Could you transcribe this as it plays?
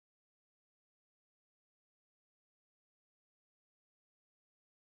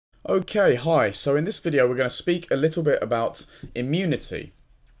Okay, hi. So in this video we're going to speak a little bit about immunity.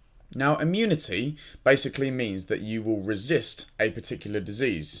 Now, immunity basically means that you will resist a particular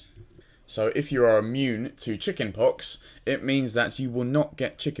disease. So if you are immune to chickenpox, it means that you will not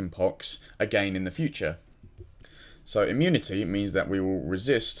get chickenpox again in the future. So immunity means that we will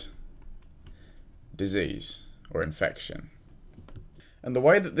resist disease or infection. And the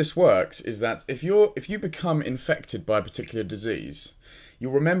way that this works is that if you become infected by a particular disease,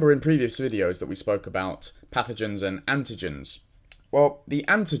 you'll remember in previous videos that we spoke about pathogens and antigens. Well, the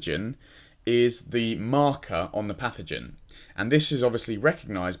antigen is the marker on the pathogen, and this is obviously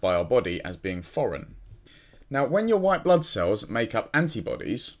recognized by our body as being foreign. Now, when your white blood cells make up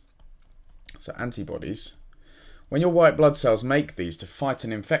antibodies, when your white blood cells make these to fight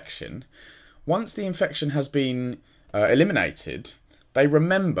an infection, once the infection has been eliminated, they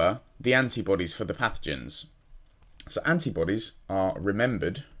remember the antibodies for the pathogens. So antibodies are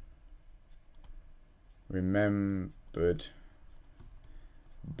remembered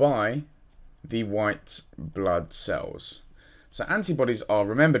by the white blood cells. So antibodies are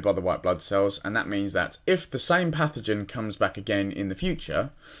remembered by the white blood cells, and that means that if the same pathogen comes back again in the future,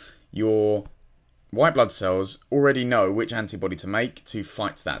 your white blood cells already know which antibody to make to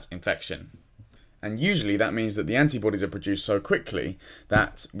fight that infection. And usually that means that the antibodies are produced so quickly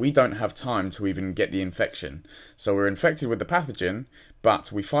that we don't have time to even get the infection. So we're infected with the pathogen,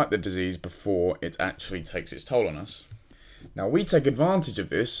 but we fight the disease before it actually takes its toll on us. Now, we take advantage of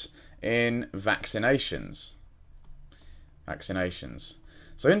this in vaccinations.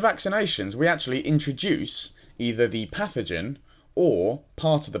 So in vaccinations, we actually introduce either the pathogen or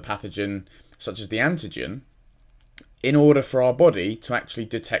part of the pathogen, such as the antigen, in order for our body to actually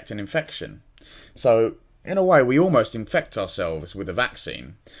detect an infection. So, in a way, we almost infect ourselves with a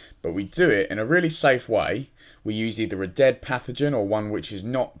vaccine, but we do it in a really safe way. We use either a dead pathogen or one which is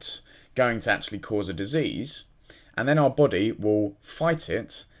not going to actually cause a disease, and then our body will fight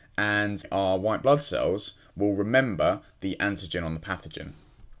it, and our white blood cells will remember the antigen on the pathogen.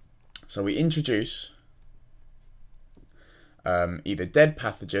 So we introduce either dead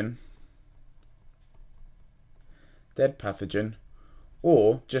pathogen,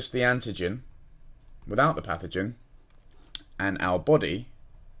 or just the antigen without the pathogen, and our body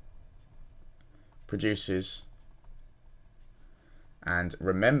produces and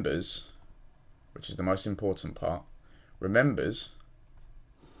remembers, which is the most important part, remembers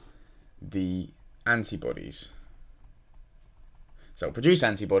the antibodies. So it'll produce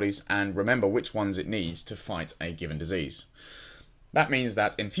antibodies and remember which ones it needs to fight a given disease. That means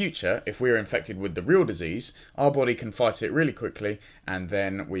that in future, if we're infected with the real disease, our body can fight it really quickly, and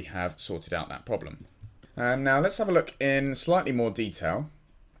then we have sorted out that problem. Now let's have a look in slightly more detail.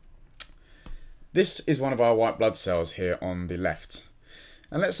 This is one of our white blood cells here on the left.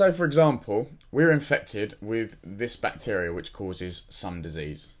 And let's say, for example, we're infected with this bacteria which causes some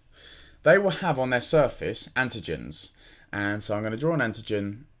disease. They will have on their surface antigens. And so I'm going to draw an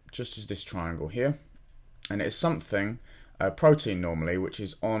antigen just as this triangle here. And it is something, a protein normally, which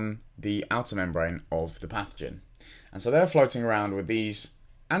is on the outer membrane of the pathogen. And so they're floating around with these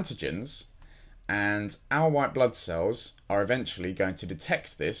antigens, and our white blood cells are eventually going to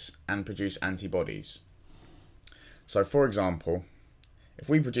detect this and produce antibodies. So for example, if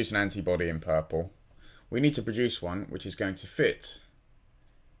we produce an antibody in purple, we need to produce one which is going to fit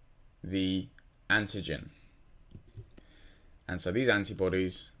the antigen. And so these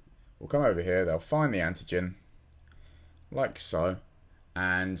antibodies will come over here, they'll find the antigen, like so,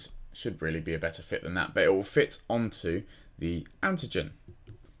 and should really be a better fit than that, but it will fit onto the antigen.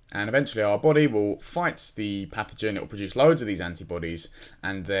 And eventually our body will fight the pathogen, it will produce loads of these antibodies,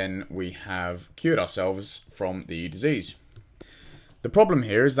 and then we have cured ourselves from the disease. The problem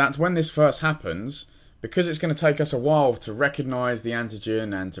here is that when this first happens, because it's going to take us a while to recognize the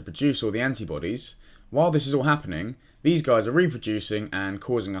antigen and to produce all the antibodies, while this is all happening, these guys are reproducing and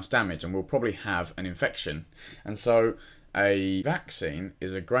causing us damage, and we'll probably have an infection. And so a vaccine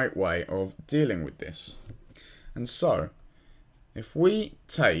is a great way of dealing with this. And so, if we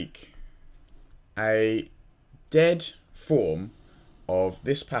take a dead form of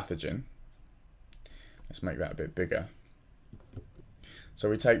this pathogen, let's make that a bit bigger. So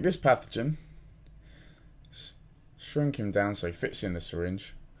we take this pathogen, shrink him down so he fits in the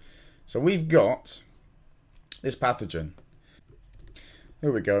syringe. So we've got this pathogen.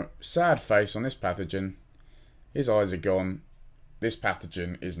 Here we go. Sad face on this pathogen. His eyes are gone. This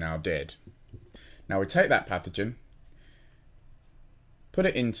pathogen is now dead. Now we take that pathogen, put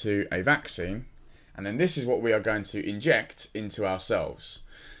it into a vaccine, and then this is what we are going to inject into ourselves.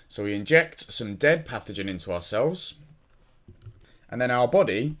 So we inject some dead pathogen into ourselves, And then our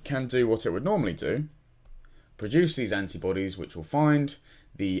body can do what it would normally do, produce these antibodies which will find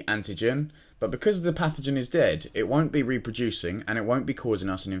the antigen, but because the pathogen is dead, it won't be reproducing and it won't be causing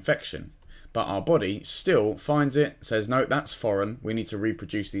us an infection. But our body still finds it, says, no, that's foreign, we need to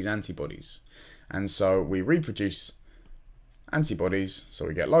reproduce these antibodies. And so we reproduce antibodies, so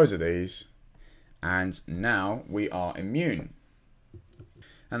we get loads of these, and now we are immune.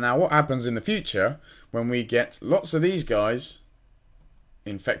 And now what happens in the future when we get lots of these guys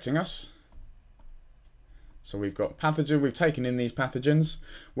infecting us? So we've got pathogen, we've taken in these pathogens.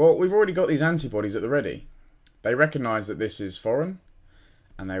 Well, we've already got these antibodies at the ready. They recognise that this is foreign,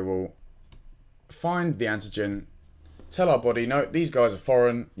 and they will find the antigen, tell our body, no, these guys are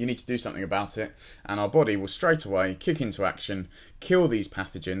foreign, you need to do something about it, and our body will straight away kick into action, kill these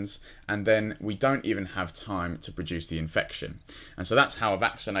pathogens, and then we don't even have time to produce the infection. And so that's how a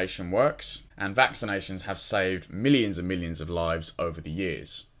vaccination works, and vaccinations have saved millions and millions of lives over the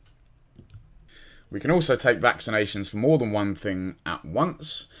years. We can also take vaccinations for more than one thing at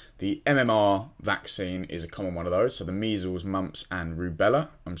once. The MMR vaccine is a common one of those, so the measles, mumps and rubella.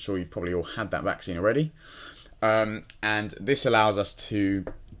 I'm sure you've probably all had that vaccine already. And this allows us to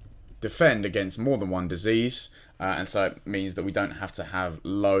defend against more than one disease, and so it means that we don't have to have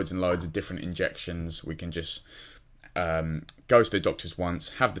loads and loads of different injections. We can just go to the doctors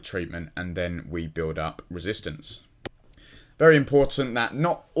once, have the treatment, and then we build up resistance. Very important that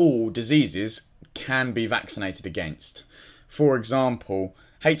not all diseases can be vaccinated against. For example,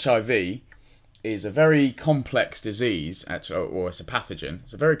 HIV is a very complex disease, actually, or it's a pathogen.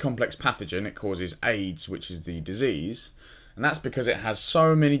 It's a very complex pathogen. It causes AIDS, which is the disease, and that's because it has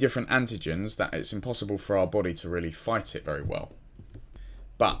so many different antigens that it's impossible for our body to really fight it very well.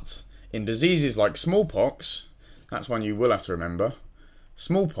 But in diseases like smallpox, that's one you will have to remember,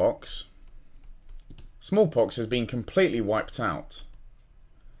 smallpox has been completely wiped out.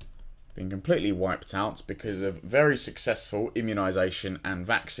 Because of very successful immunisation and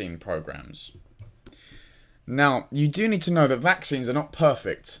vaccine programs. Now, you do need to know that vaccines are not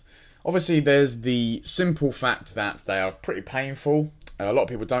perfect. Obviously, there's the simple fact that they are pretty painful. A lot of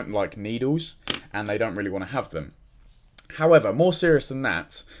people don't like needles, and they don't really want to have them. However, more serious than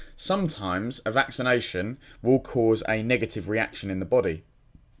that, sometimes a vaccination will cause a negative reaction in the body.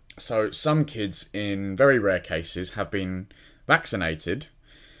 So some kids, in very rare cases, have been vaccinated,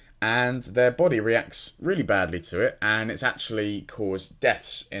 and their body reacts really badly to it, and it's actually caused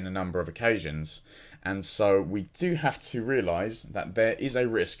deaths in a number of occasions. And so we do have to realise that there is a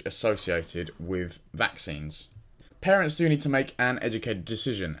risk associated with vaccines. Parents do need to make an educated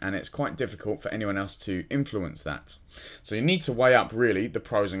decision, and it's quite difficult for anyone else to influence that. So you need to weigh up really the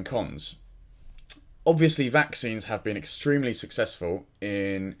pros and cons. Obviously, vaccines have been extremely successful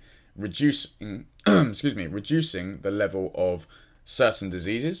in reducing the level of certain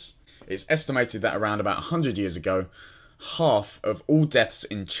diseases. It's estimated that around about 100 years ago, half of all deaths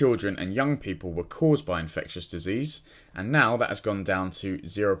in children and young people were caused by infectious disease, and now that has gone down to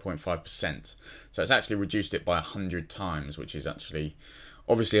 0.5%. So it's actually reduced it by 100 times, which is actually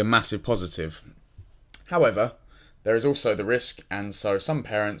obviously a massive positive. However, there is also the risk, and so some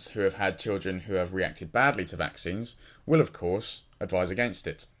parents who have had children who have reacted badly to vaccines will of course advise against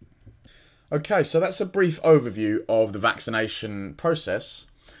it. Okay, so that's a brief overview of the vaccination process.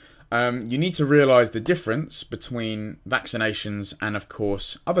 You need to realise the difference between vaccinations and, of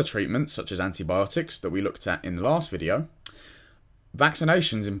course, other treatments such as antibiotics that we looked at in the last video.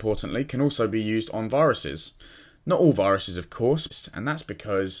 Vaccinations, importantly, can also be used on viruses. Not all viruses, of course, and that's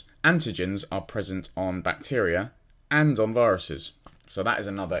because antigens are present on bacteria and on viruses. So that is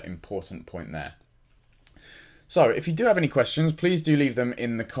another important point there. So if you do have any questions, please do leave them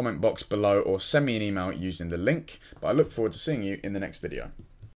in the comment box below or send me an email using the link. But I look forward to seeing you in the next video.